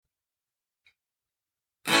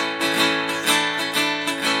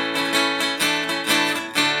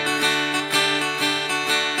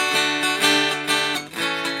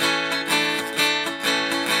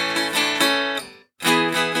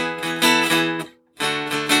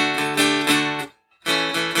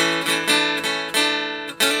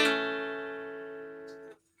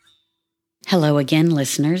Hello again,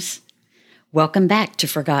 listeners. Welcome back to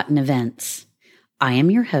Forgotten Events. I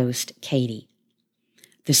am your host, Katie.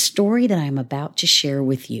 The story that I'm about to share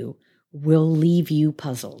with you will leave you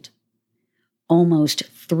puzzled. Almost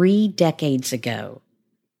 3 decades ago,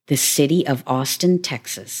 the city of Austin,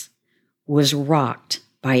 Texas, was rocked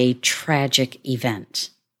by a tragic event.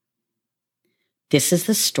 This is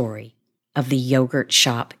the story of the yogurt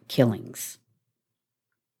shop killings.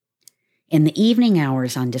 In the evening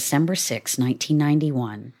hours on December 6,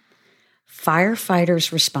 1991,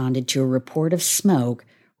 firefighters responded to a report of smoke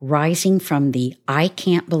rising from the I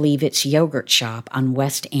Can't Believe It's yogurt shop on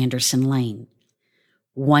West Anderson Lane.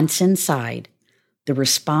 Once inside, the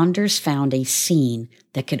responders found a scene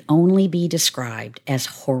that could only be described as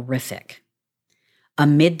horrific.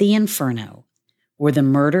 Amid the inferno were the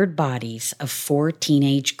murdered bodies of 4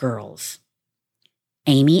 teenage girls: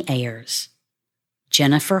 Amy Ayers,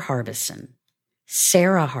 Jennifer Harbison,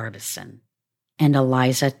 Sarah Harbison, and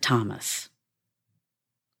Eliza Thomas.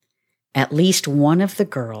 At least one of the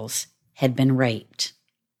girls had been raped.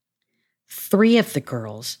 3 of the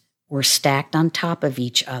girls were stacked on top of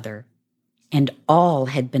each other, and all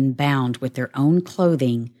had been bound with their own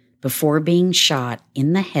clothing before being shot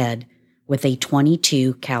in the head with a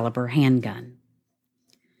 .22 caliber handgun.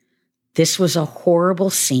 This was a horrible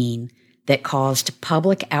scene that caused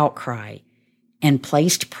public outcry and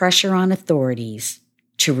placed pressure on authorities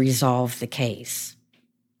to resolve the case.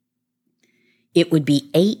 It would be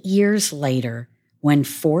 8 years later when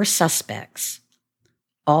 4 suspects,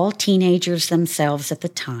 all teenagers themselves at the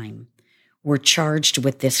time, were charged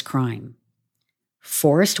with this crime: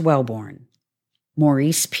 Forrest Wellborn,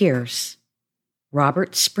 Maurice Pierce,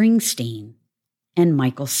 Robert Springsteen, and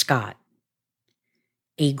Michael Scott.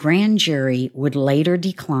 A grand jury would later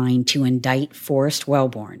decline to indict Forrest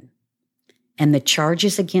Wellborn, and the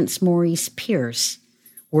charges against Maurice Pierce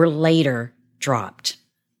were later dropped.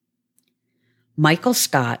 Michael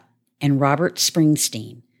Scott and Robert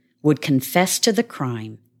Springsteen would confess to the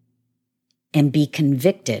crime and be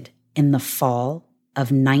convicted in the fall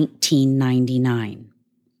of 1999.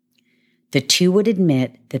 The 2 would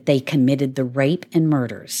admit that they committed the rape and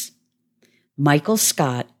murders. Michael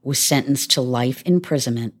Scott was sentenced to life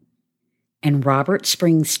imprisonment, and Robert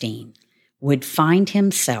Springsteen would find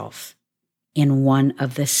himself in one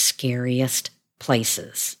of the scariest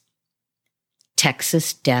places: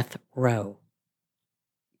 Texas death row.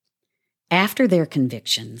 After their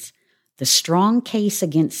convictions, the strong case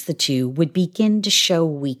against the 2 would begin to show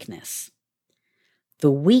weakness.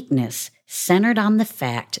 The weakness centered on the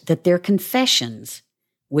fact that their confessions,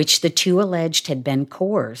 which the 2 alleged had been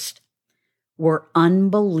coerced, were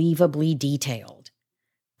unbelievably detailed,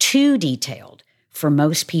 too detailed for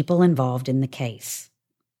most people involved in the case.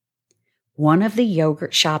 One of the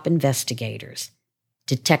yogurt shop investigators,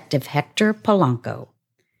 Detective Hector Polanco,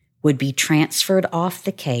 would be transferred off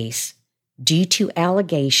the case due to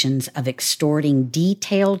allegations of extorting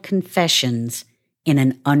detailed confessions in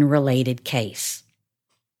an unrelated case.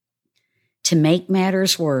 To make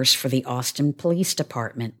matters worse for the Austin Police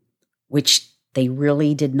Department, which they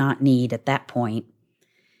really did not need at that point,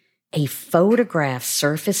 a photograph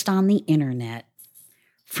surfaced on the internet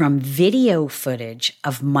from video footage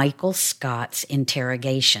of Michael Scott's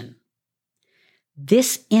interrogation.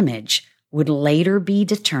 This image would later be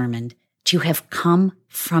determined to have come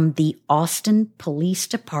from the Austin Police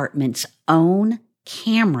Department's own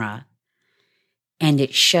camera, and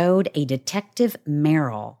it showed a Detective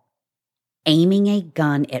Merrill aiming a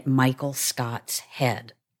gun at Michael Scott's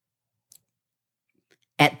head.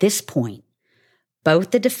 At this point,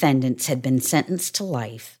 both the defendants had been sentenced to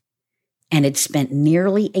life and had spent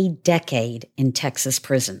nearly a decade in Texas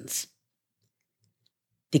prisons.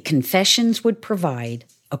 The confessions would provide,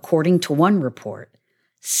 according to one report,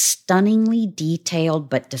 stunningly detailed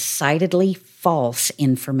but decidedly false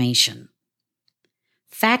information.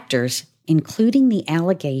 Factors, including the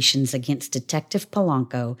allegations against Detective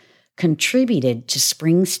Polanco, contributed to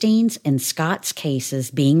Springsteen's and Scott's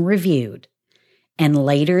cases being reviewed and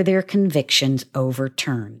later their convictions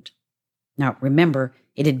overturned. Now, remember,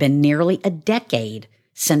 it had been nearly a decade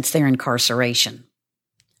since their incarceration.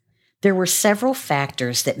 There were several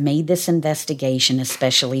factors that made this investigation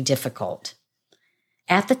especially difficult.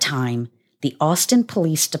 At the time, the Austin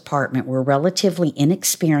Police Department were relatively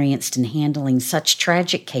inexperienced in handling such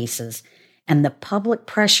tragic cases and the public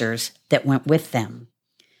pressures that went with them.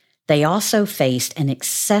 They also faced an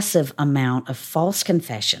excessive amount of false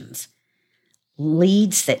confessions,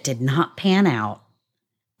 leads that did not pan out,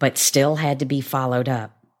 but still had to be followed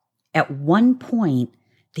up. At one point,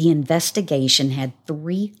 the investigation had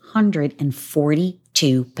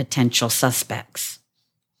 342 potential suspects.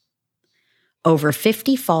 Over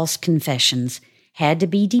 50 false confessions had to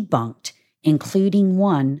be debunked, including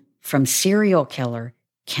one from serial killer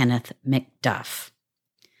Kenneth McDuff.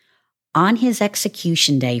 On his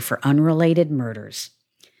execution day for unrelated murders,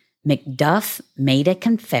 McDuff made a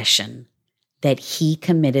confession that he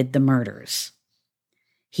committed the murders.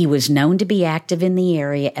 He was known to be active in the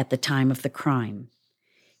area at the time of the crime.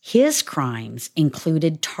 His crimes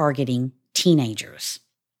included targeting teenagers.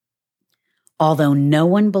 Although no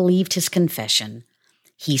one believed his confession,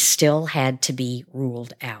 he still had to be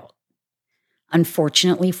ruled out.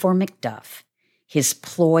 Unfortunately for McDuff, his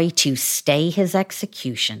ploy to stay his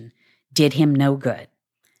execution did him no good.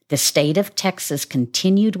 The state of Texas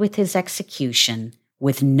continued with his execution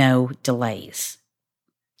with no delays.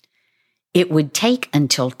 It would take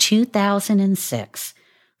until 2006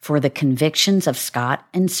 for the convictions of Scott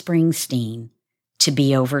and Springsteen to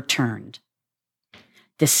be overturned.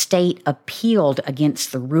 The state appealed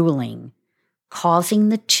against the ruling, causing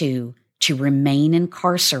the two to remain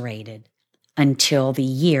incarcerated until the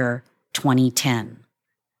year 2010.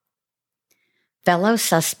 Fellow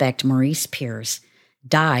suspect Maurice Pierce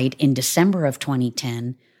died in December of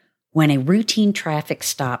 2010 when a routine traffic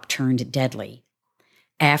stop turned deadly.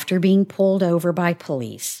 After being pulled over by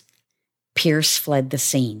police, Pierce fled the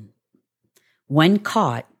scene. When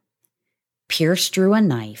caught, Pierce drew a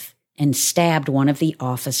knife and stabbed one of the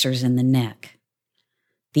officers in the neck.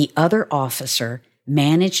 The other officer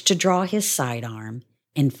managed to draw his sidearm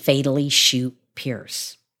and fatally shoot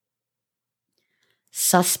Pierce.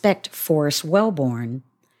 Suspect Forrest Wellborn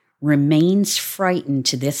remains frightened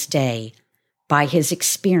to this day by his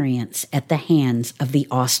experience at the hands of the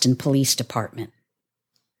Austin Police Department.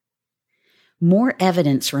 More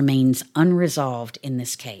evidence remains unresolved in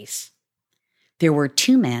this case. There were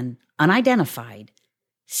 2 men, unidentified,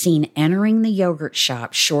 seen entering the yogurt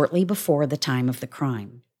shop shortly before the time of the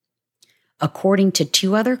crime. According to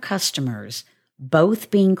 2 other customers,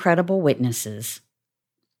 both being credible witnesses,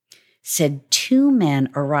 said 2 men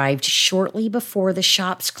arrived shortly before the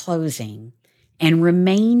shop's closing and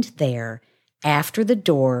remained there after the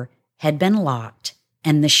door had been locked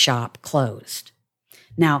and the shop closed.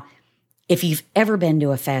 Now, if you've ever been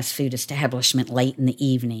to a fast food establishment late in the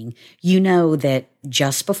evening, you know that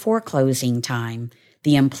just before closing time,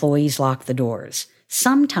 the employees lock the doors,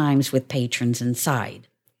 sometimes with patrons inside.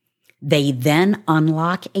 They then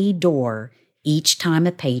unlock a door each time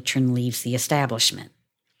a patron leaves the establishment.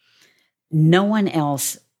 No one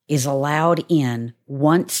else is allowed in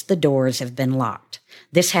once the doors have been locked.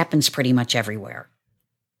 This happens pretty much everywhere.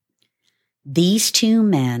 These 2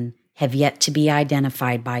 men have yet to be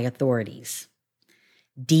identified by authorities.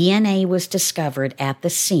 DNA was discovered at the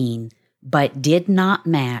scene, but did not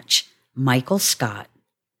match Michael Scott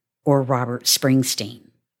or Robert Springsteen.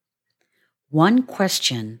 One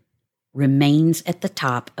question remains at the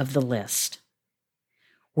top of the list.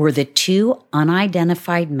 Were the 2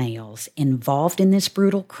 unidentified males involved in this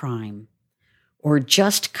brutal crime, or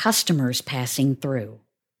just customers passing through?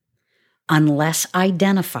 Unless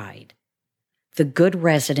identified, the good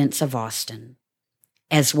residents of Austin,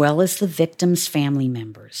 as well as the victims' family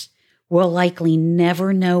members, will likely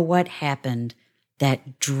never know what happened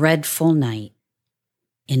that dreadful night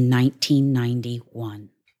in 1991.